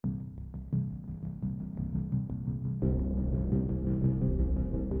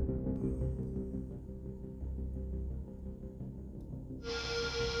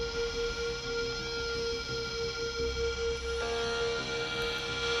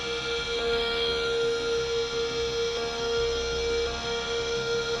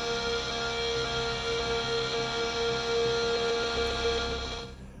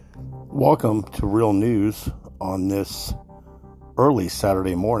Welcome to Real News on this early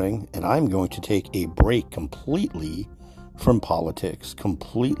Saturday morning, and I'm going to take a break completely from politics,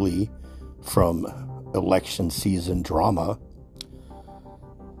 completely from election season drama,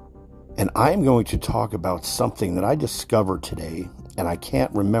 and I'm going to talk about something that I discovered today, and I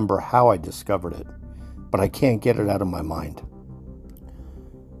can't remember how I discovered it, but I can't get it out of my mind.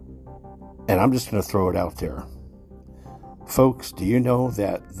 And I'm just going to throw it out there. Folks, do you know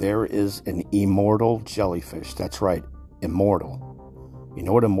that there is an immortal jellyfish? That's right, immortal. You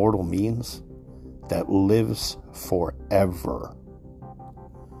know what immortal means? That lives forever.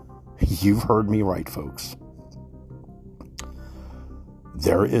 You've heard me right, folks.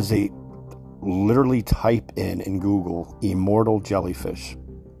 There is literally type in Google, immortal jellyfish.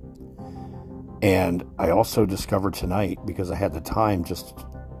 And I also discovered tonight, because I had the time just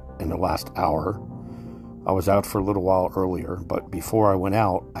in the last hour, I was out for a little while earlier, but before I went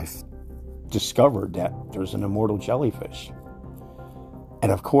out, I discovered that there's an immortal jellyfish.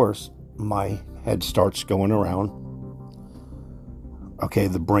 And of course, my head starts going around. Okay,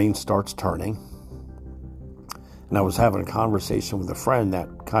 the brain starts turning. And I was having a conversation with a friend that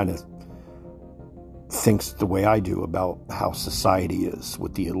kind of thinks the way I do about how society is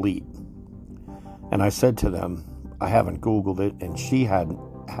with the elite. And I said to them, I haven't Googled it, and she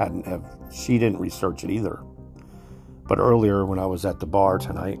didn't research it either. But earlier when I was at the bar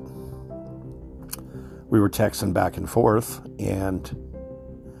tonight, we were texting back and forth, and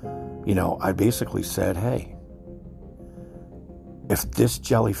I basically said, hey, if this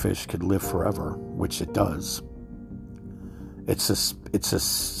jellyfish could live forever, which it does, it's a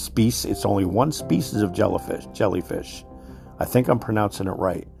species, it's only one species of jellyfish. I think I'm pronouncing it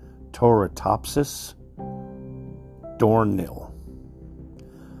right. Torotopsis dournil.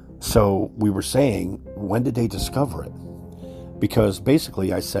 So we were saying, when did they discover it? Because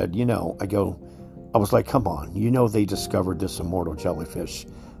basically I said, I was like, come on, they discovered this immortal jellyfish.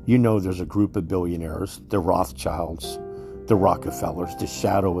 There's a group of billionaires, the Rothschilds, the Rockefellers, the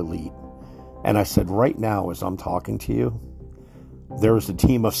shadow elite. And I said, right now, as I'm talking to you, there's a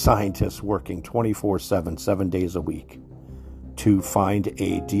team of scientists working 24/7, 7 days a week to find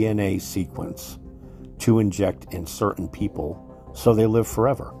a DNA sequence to inject in certain people so they live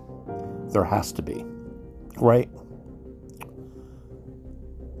forever. There has to be, right?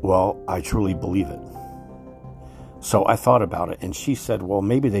 Well, I truly believe it. So I thought about it, and she said, well,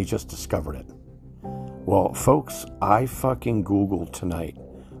 maybe they just discovered it. Well, folks, I fucking Googled tonight,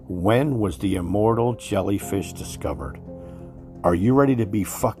 when was the immortal jellyfish discovered? Are you ready to be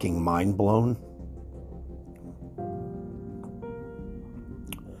fucking mind blown?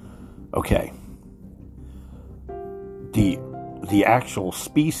 Okay. The actual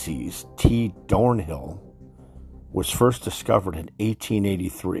species, T. dournil, was first discovered in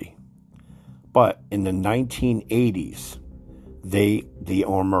 1883. But in the 1980s, the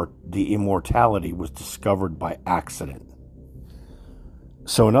immortality was discovered by accident.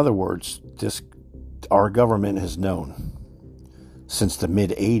 So in other words, our government has known since the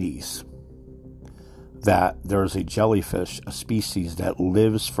mid-80s that there's a jellyfish, a species that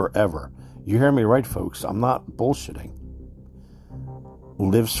lives forever. You hear me right, folks? I'm not bullshitting.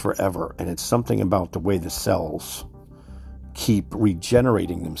 Lives forever, and it's something about the way the cells keep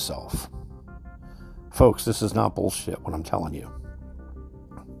regenerating themselves. Folks, this is not bullshit what I'm telling you.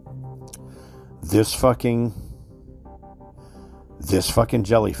 This fucking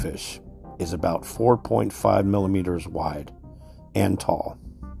jellyfish is about 4.5 millimeters wide and tall.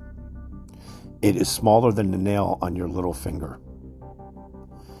 It is smaller than the nail on your little finger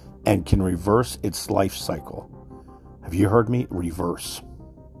and can reverse its life cycle. Have you heard me? Reverse.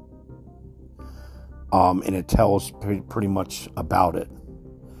 And it tells pretty much about it.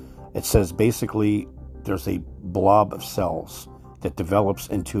 It says basically there's a blob of cells that develops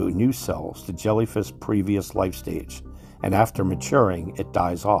into new cells, the jellyfish's previous life stage, and after maturing, it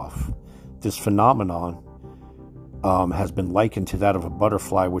dies off. This phenomenon has been likened to that of a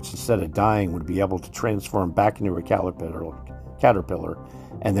butterfly, which instead of dying would be able to transform back into a caterpillar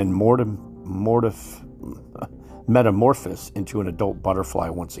and then metamorphose into an adult butterfly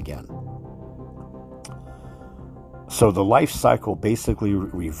once again. So the life cycle basically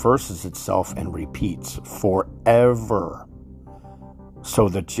reverses itself and repeats forever. So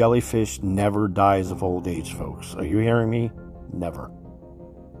the jellyfish never dies of old age, folks. Are you hearing me? Never.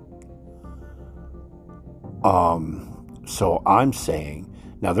 So I'm saying,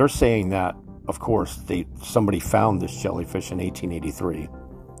 now they're saying that, of course, somebody found this jellyfish in 1883,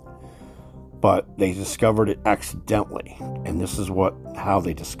 but they discovered it accidentally, and this is how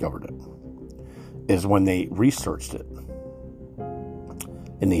they discovered it. Is when they researched it.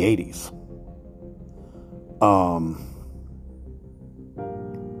 in the 80s.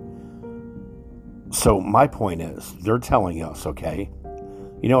 So my point is, they're telling us, okay,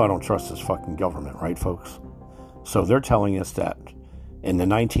 I don't trust this fucking government, right, folks? So they're telling us that in the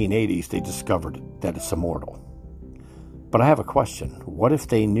 1980s, they discovered that it's immortal. But I have a question. What if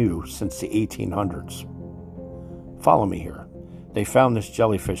they knew since the 1800s? Follow me here. They found this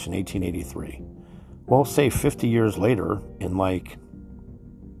jellyfish in 1883. Well, say 50 years later, in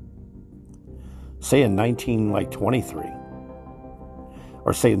say in 1923,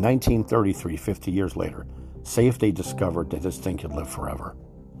 or say in 1933, 50 years later, say if they discovered that this thing could live forever.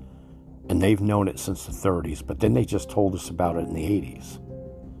 And they've known it since the 30s, but then they just told us about it in the 80s.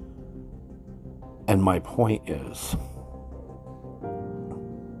 And my point is,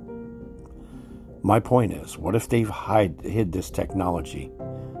 what if they've hid this technology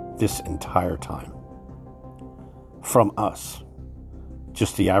this entire time from us,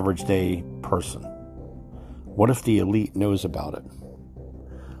 just the average day person? What if the elite knows about it?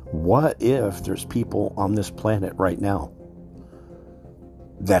 What if there's people on this planet right now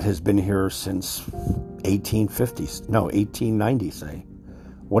that has been here since 1890, say?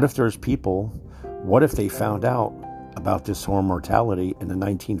 What if there's people, what if they found out about this hormone mortality in the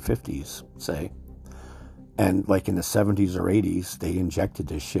 1950s, say, and in the 70s or 80s, they injected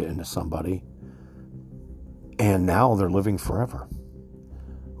this shit into somebody, and now they're living forever?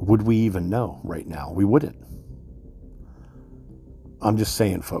 Would we even know right now? We wouldn't. I'm just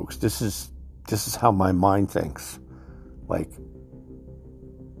saying, folks, this is how my mind thinks.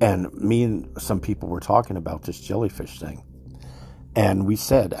 And me and some people were talking about this jellyfish thing. And we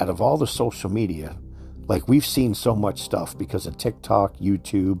said, out of all the social media, we've seen so much stuff because of TikTok,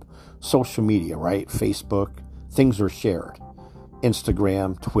 YouTube, social media, right? Facebook, things are shared.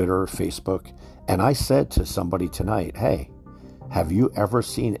 Instagram, Twitter, Facebook. And I said to somebody tonight, hey, have you ever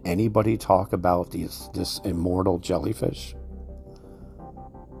seen anybody talk about this immortal jellyfish?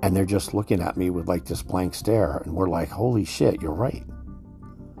 And they're just looking at me with this blank stare. And we're like, holy shit, you're right.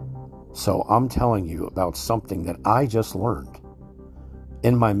 So I'm telling you about something that I just learned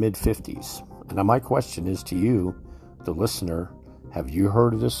in my mid-50s. And my question is to you, the listener, have you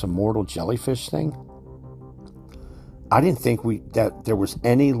heard of this immortal jellyfish thing? I didn't think that there was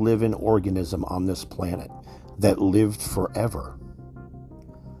any living organism on this planet that lived forever.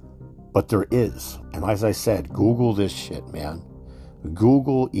 But there is. And as I said, Google this shit, man.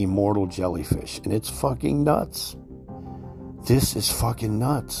 Google immortal jellyfish. And it's fucking nuts. This is fucking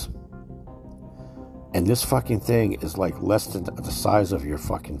nuts. And this fucking thing is less than the size of your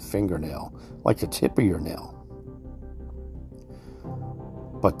fucking fingernail. The tip of your nail.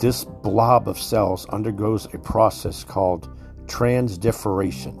 But this blob of cells undergoes a process called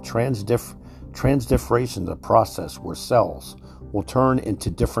transdifferentiation. Transdifferentiation is a process where cells will turn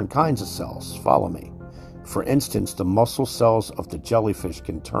into different kinds of cells. Follow me. For instance, the muscle cells of the jellyfish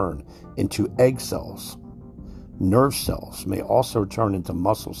can turn into egg cells. Nerve cells may also turn into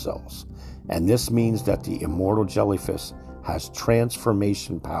muscle cells. And this means that the immortal jellyfish has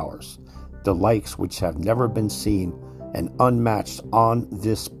transformation powers, the likes which have never been seen and unmatched on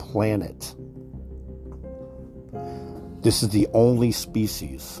this planet. This is the only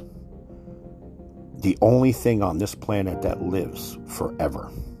species, the only thing on this planet that lives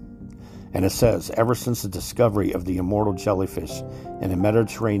forever. And it says, ever since the discovery of the immortal jellyfish in the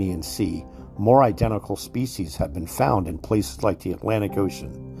Mediterranean Sea, more identical species have been found in places like the Atlantic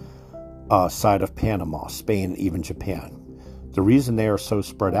Ocean, side of Panama, Spain, and even Japan. The reason they are so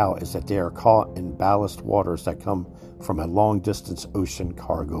spread out is that they are caught in ballast waters that come from a long-distance ocean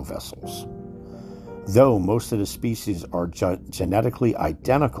cargo vessels. Though most of the species are genetically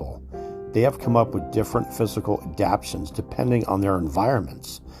identical, they have come up with different physical adaptations depending on their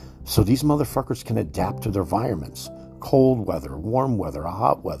environments. So these motherfuckers can adapt to their environments. Cold weather, warm weather,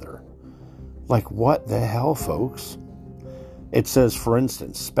 hot weather. What the hell, folks? It says, for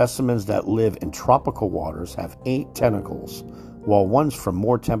instance, specimens that live in tropical waters have 8 tentacles, while ones from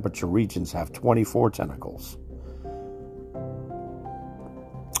more temperature regions have 24 tentacles.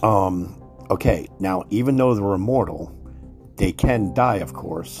 Okay, now, even though they're immortal, they can die, of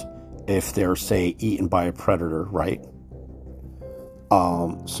course, if they're, say, eaten by a predator, right?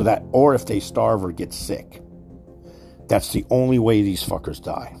 Or if they starve or get sick. That's the only way these fuckers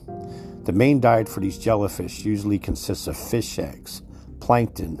die. The main diet for these jellyfish usually consists of fish eggs,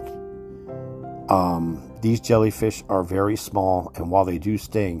 plankton. These jellyfish are very small, and while they do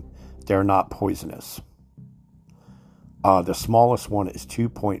sting, they're not poisonous. The smallest one is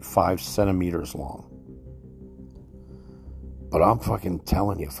 2.5 centimeters long. But I'm fucking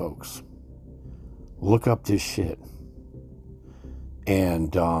telling you, folks, look up this shit.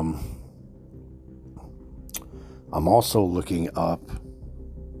 And I'm also looking up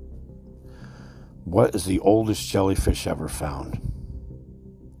what is the oldest jellyfish ever found.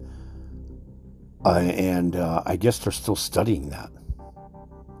 And I guess they're still studying that.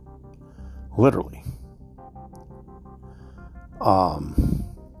 Literally.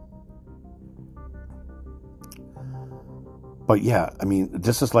 But yeah, I mean,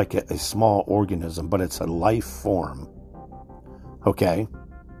 this is like a small organism, but it's a life form. Okay?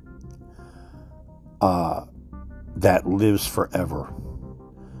 That lives forever.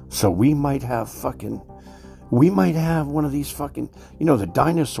 So we might have one of these fucking, the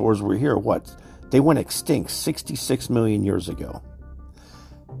dinosaurs were here, they went extinct 66 million years ago.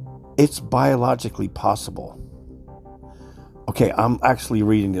 It's biologically possible. Okay, I'm actually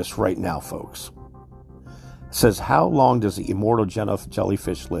reading this right now, folks. It says, how long does the immortal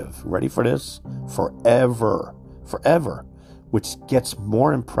jellyfish live? Ready for this? Forever. Forever. Which gets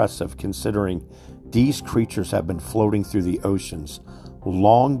more impressive considering these creatures have been floating through the oceans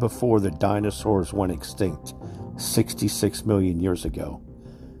long before the dinosaurs went extinct 66 million years ago.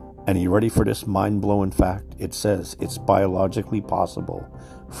 And are you ready for this mind-blowing fact? It says it's biologically possible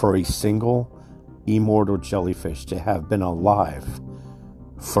for a single immortal jellyfish to have been alive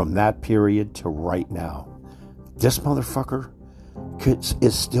from that period to right now. This motherfucker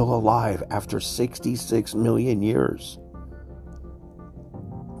is still alive after 66 million years.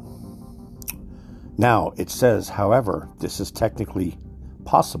 Now, it says, however, this is technically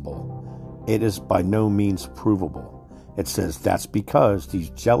possible. It is by no means provable. It says that's because these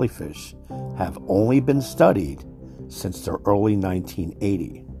jellyfish have only been studied since the early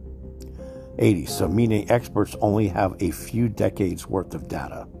 1980s. So meaning experts only have a few decades worth of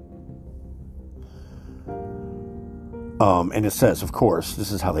data. And it says, of course,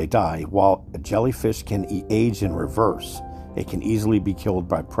 this is how they die. While a jellyfish can age in reverse, it can easily be killed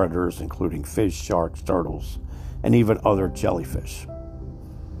by predators, including fish, sharks, turtles, and even other jellyfish.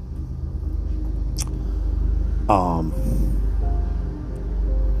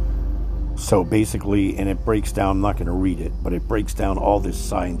 So basically, and it breaks down, I'm not going to read it, but it breaks down all this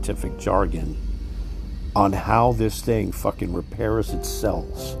scientific jargon on how this thing fucking repairs its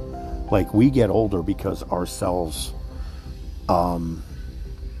cells. Like, we get older because our cells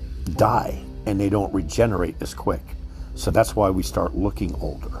die and they don't regenerate as quick. So that's why we start looking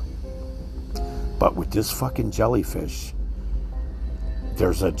older. But with this fucking jellyfish,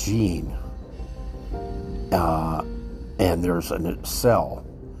 there's a gene and there's a cell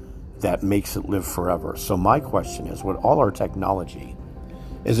that makes it live forever. So my question is, with all our technology,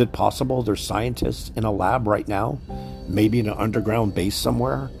 is it possible there's scientists in a lab right now, maybe in an underground base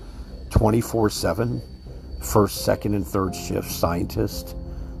somewhere, 24/7, first, second, and third shift scientists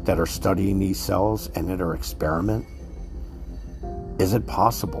that are studying these cells and that are experiment? Is it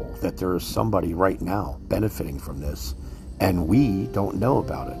possible that there is somebody right now benefiting from this and we don't know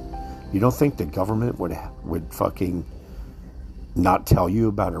about it? You don't think the government would fucking not tell you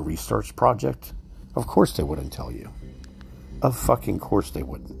about a research project? Of course they wouldn't tell you. Of fucking course they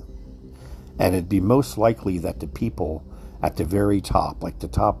wouldn't. And it'd be most likely that the people at the very top, like the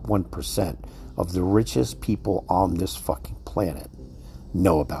top 1% of the richest people on this fucking planet,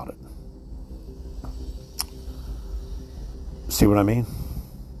 know about it. See what I mean?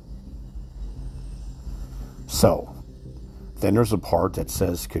 So, then there's a part that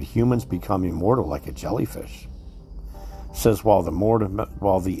says, could humans become immortal like a jellyfish? It says, while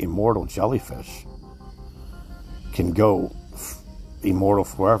the immortal jellyfish can go immortal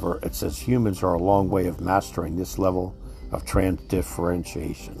forever, it says humans are a long way of mastering this level of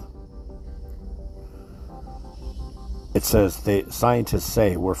differentiation. It says, scientists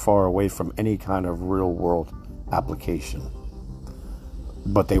say we're far away from any kind of real-world application.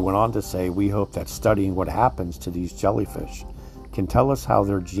 But they went on to say, we hope that studying what happens to these jellyfish can tell us how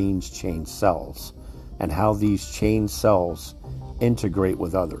their genes change cells and how these changed cells integrate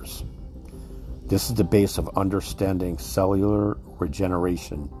with others. This is the base of understanding cellular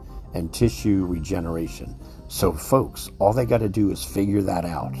regeneration and tissue regeneration. So, folks, all they got to do is figure that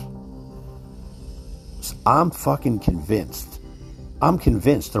out. So I'm fucking convinced. I'm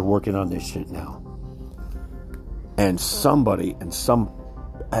convinced they're working on this shit now. And somebody,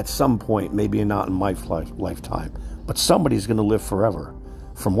 at some point, maybe not in my lifetime, but somebody's going to live forever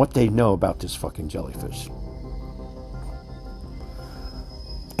from what they know about this fucking jellyfish.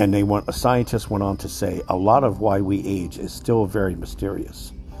 And a scientist went on to say, a lot of why we age is still very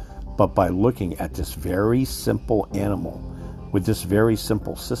mysterious. But by looking at this very simple animal with this very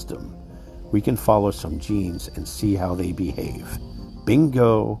simple system, we can follow some genes and see how they behave.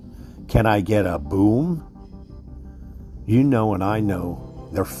 Bingo! Can I get a boom? You know and I know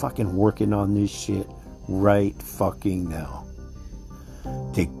they're fucking working on this shit right fucking now.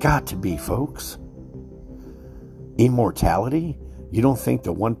 They got to be, folks. Immortality? You don't think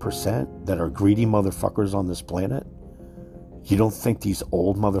the 1% that are greedy motherfuckers on this planet? You don't think these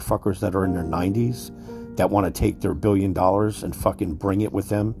old motherfuckers that are in their 90s that want to take their $1 billion and fucking bring it with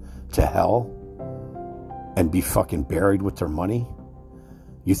them to hell and be fucking buried with their money?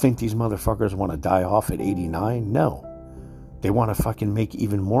 You think these motherfuckers want to die off at 89? No. They want to fucking make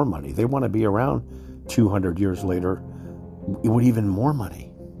even more money. They want to be around 200 years later with even more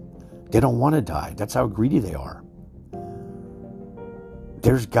money. They don't want to die. That's how greedy they are.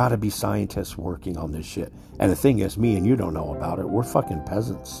 There's got to be scientists working on this shit. And the thing is, me and you don't know about it. We're fucking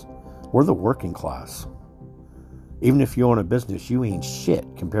peasants. We're the working class. Even if you own a business, you ain't shit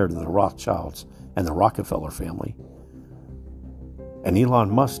compared to the Rothschilds and the Rockefeller family. And Elon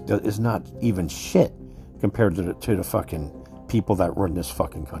Musk is not even shit compared to the fucking people that run this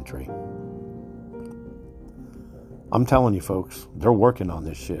fucking country. I'm telling you, folks, they're working on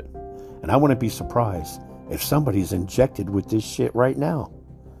this shit. And I wouldn't be surprised if somebody's injected with this shit right now.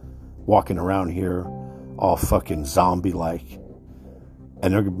 Walking around here all fucking zombie-like.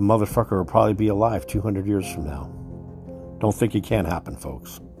 And their motherfucker will probably be alive 200 years from now. Don't think it can't happen,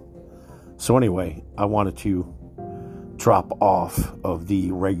 folks. So anyway, I wanted to drop off of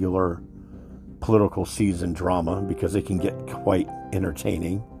the regular political season drama because it can get quite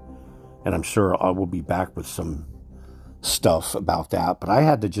entertaining. And I'm sure I will be back with some stuff about that. But I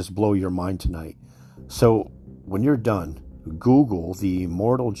had to just blow your mind tonight. So when you're done, Google the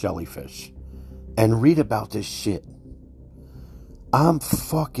immortal jellyfish and read about this shit. I'm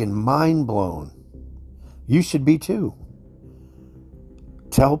fucking mind blown. You should be too.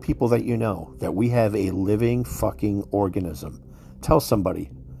 Tell people that you know that we have a living fucking organism. Tell somebody.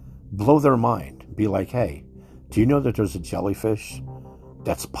 Blow their mind. Be like, hey, do you know that there's a jellyfish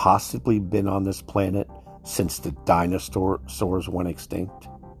that's possibly been on this planet since the dinosaurs went extinct?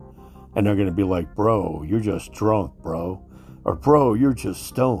 And they're going to be like, bro, you're just drunk, bro. Or, bro, you're just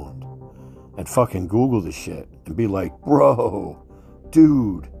stoned. And fucking Google the shit and be like, bro,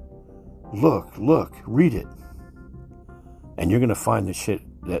 dude, look, read it. And you're going to find the shit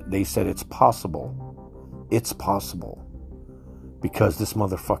that they said it's possible. It's possible. Because this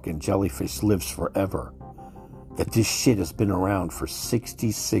motherfucking jellyfish lives forever. That this shit has been around for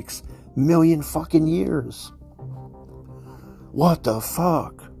 66 million fucking years. What the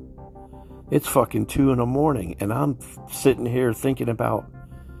fuck? It's fucking 2 a.m. and I'm sitting here thinking about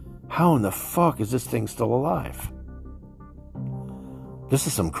how in the fuck is this thing still alive? This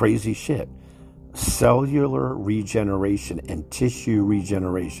is some crazy shit. Cellular regeneration and tissue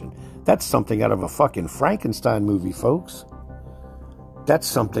regeneration. That's something out of a fucking Frankenstein movie, folks. That's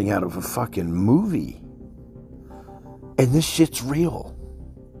something out of a fucking movie. And this shit's real.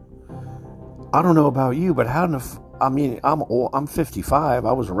 I don't know about you, but how in the I'm old. I'm 55.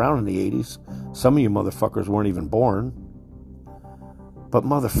 I was around in the 80s. Some of you motherfuckers weren't even born. But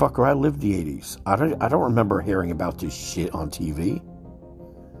motherfucker, I lived the 80s. I don't remember hearing about this shit on TV.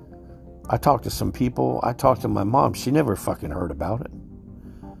 I talked to some people. I talked to my mom. She never fucking heard about it.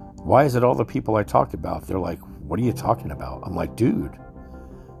 Why is it all the people I talked about, they're like, what are you talking about? I'm like, dude.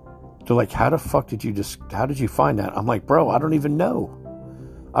 They're like, how did you find that? I'm like, bro, I don't even know.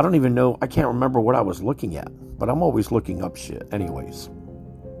 I can't remember what I was looking at. But I'm always looking up shit anyways.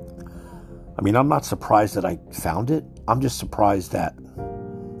 I mean, I'm not surprised that I found it. I'm just surprised that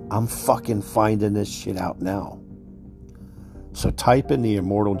I'm fucking finding this shit out now. So type in the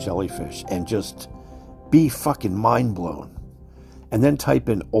immortal jellyfish and just be fucking mind blown. And then type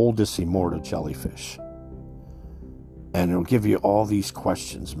in oldest immortal jellyfish. And it'll give you all these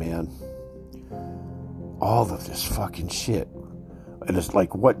questions, man. All of this fucking shit. And it's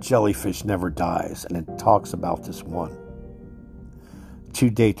like, what jellyfish never dies? And it talks about this one. To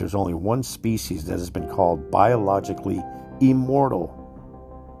date, there's only one species that has been called biologically immortal.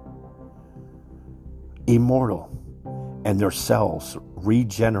 Immortal. And their cells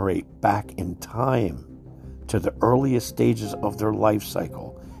regenerate back in time to the earliest stages of their life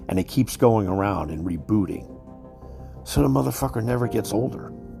cycle. And it keeps going around and rebooting. So the motherfucker never gets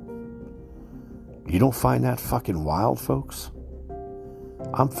older. You don't find that fucking wild, folks?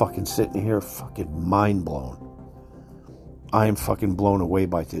 I'm fucking sitting here fucking mind blown. I am fucking blown away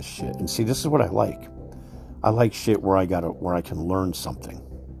by this shit. And see, this is what I like. I like shit where I can learn something.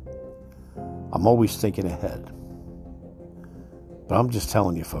 I'm always thinking ahead. But I'm just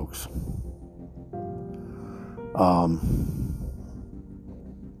telling you, folks.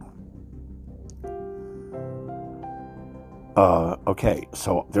 Okay,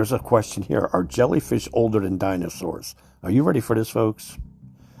 so there's a question here. Are jellyfish older than dinosaurs? Are you ready for this, folks?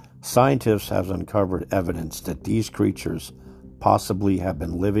 Scientists have uncovered evidence that these creatures possibly have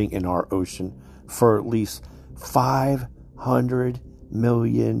been living in our ocean for at least 500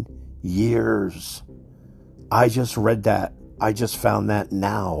 million years. I just read that. I just found that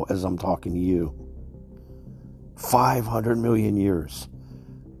now as I'm talking to you. 500 million years.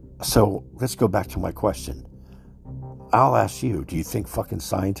 So let's go back to my question. I'll ask you, do you think fucking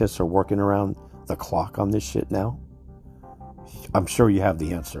scientists are working around the clock on this shit now? I'm sure you have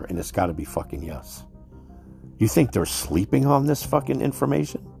the answer, and it's got to be fucking yes. You think they're sleeping on this fucking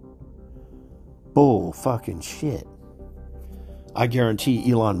information? Bull fucking shit. I guarantee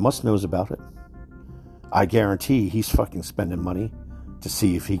Elon Musk knows about it. I guarantee he's fucking spending money to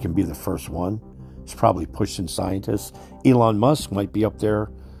see if he can be the first one. He's probably pushing scientists. Elon Musk might be up there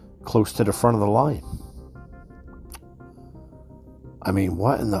close to the front of the line. I mean,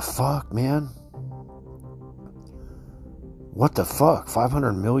 what in the fuck, man? What the fuck?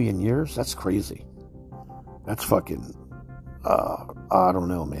 500 million years? That's crazy. That's fucking... I don't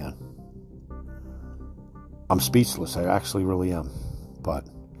know, man. I'm speechless. I actually really am. But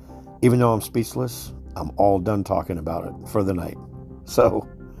even though I'm speechless, I'm all done talking about it for the night. So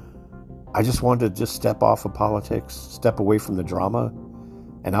I just wanted to just step off of politics, step away from the drama,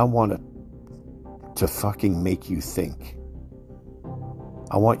 and I wanted to fucking make you think.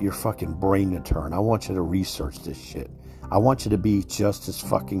 I want your fucking brain to turn. I want you to research this shit. I want you to be just as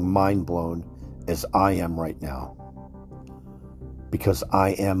fucking mind blown as I am right now. Because I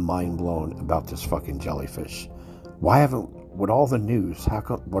am mind blown about this fucking jellyfish. Why haven't, with all the news, how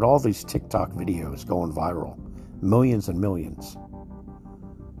come, with all these TikTok videos going viral, millions and millions,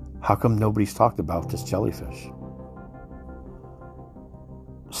 how come nobody's talked about this jellyfish?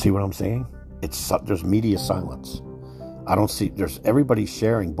 See what I'm saying? There's media silence. I don't see, everybody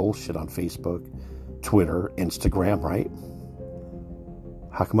sharing bullshit on Facebook, Twitter, Instagram, right?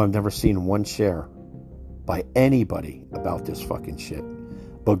 How come I've never seen one share by anybody about this fucking shit?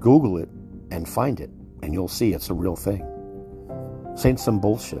 But Google it and find it, and you'll see it's a real thing. This ain't some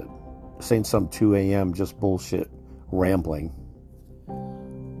bullshit. This ain't some 2 a.m. just bullshit rambling.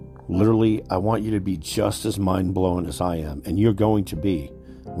 Literally, I want you to be just as mind-blown as I am, and you're going to be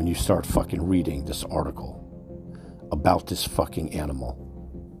when you start fucking reading this article about this fucking animal.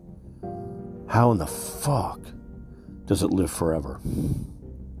 How in the fuck does it live forever?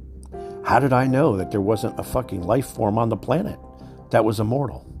 How did I know that there wasn't a fucking life form on the planet that was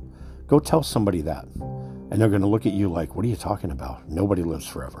immortal? Go tell somebody that, and they're going to look at you like, what are you talking about? Nobody lives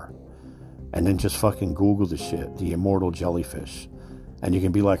forever. And then just fucking Google the shit, the immortal jellyfish. And you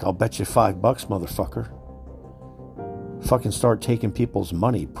can be like, I'll bet you $5, motherfucker. Fucking start taking people's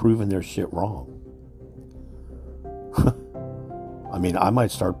money, proving their shit wrong. I mean, I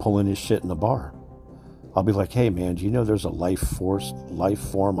might start pulling his shit in the bar. I'll be like, hey man, do you know there's a life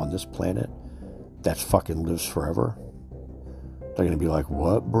form on this planet that fucking lives forever? They're gonna be like,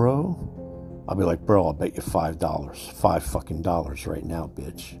 what, bro? I'll be like, bro, I'll bet you $5. $5 fucking dollars right now,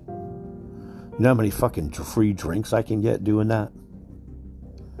 bitch. You know how many fucking free drinks I can get doing that?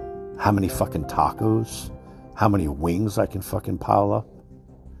 How many fucking tacos? How many wings I can fucking pile up?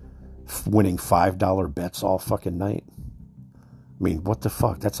 Winning $5 bets all fucking night? I mean, what the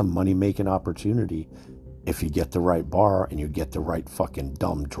fuck? That's a money-making opportunity if you get the right bar and you get the right fucking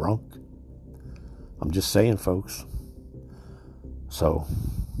dumb drunk. I'm just saying, folks. So,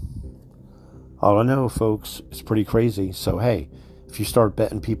 all I know, folks, it's pretty crazy. So, hey, if you start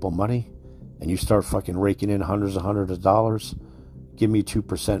betting people money and you start fucking raking in hundreds of dollars, give me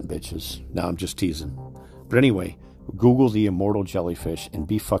 2%, bitches. No, I'm just teasing. But anyway, Google the immortal jellyfish and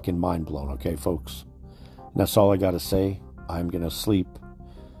be fucking mind blown, okay, folks? And that's all I got to say. I'm going to sleep.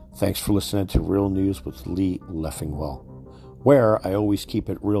 Thanks for listening to Real News with Lee Leffingwell, where I always keep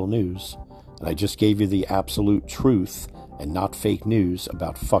it real news, and I just gave you the absolute truth and not fake news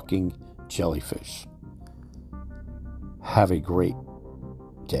about fucking jellyfish. Have a great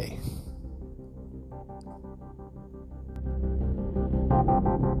day.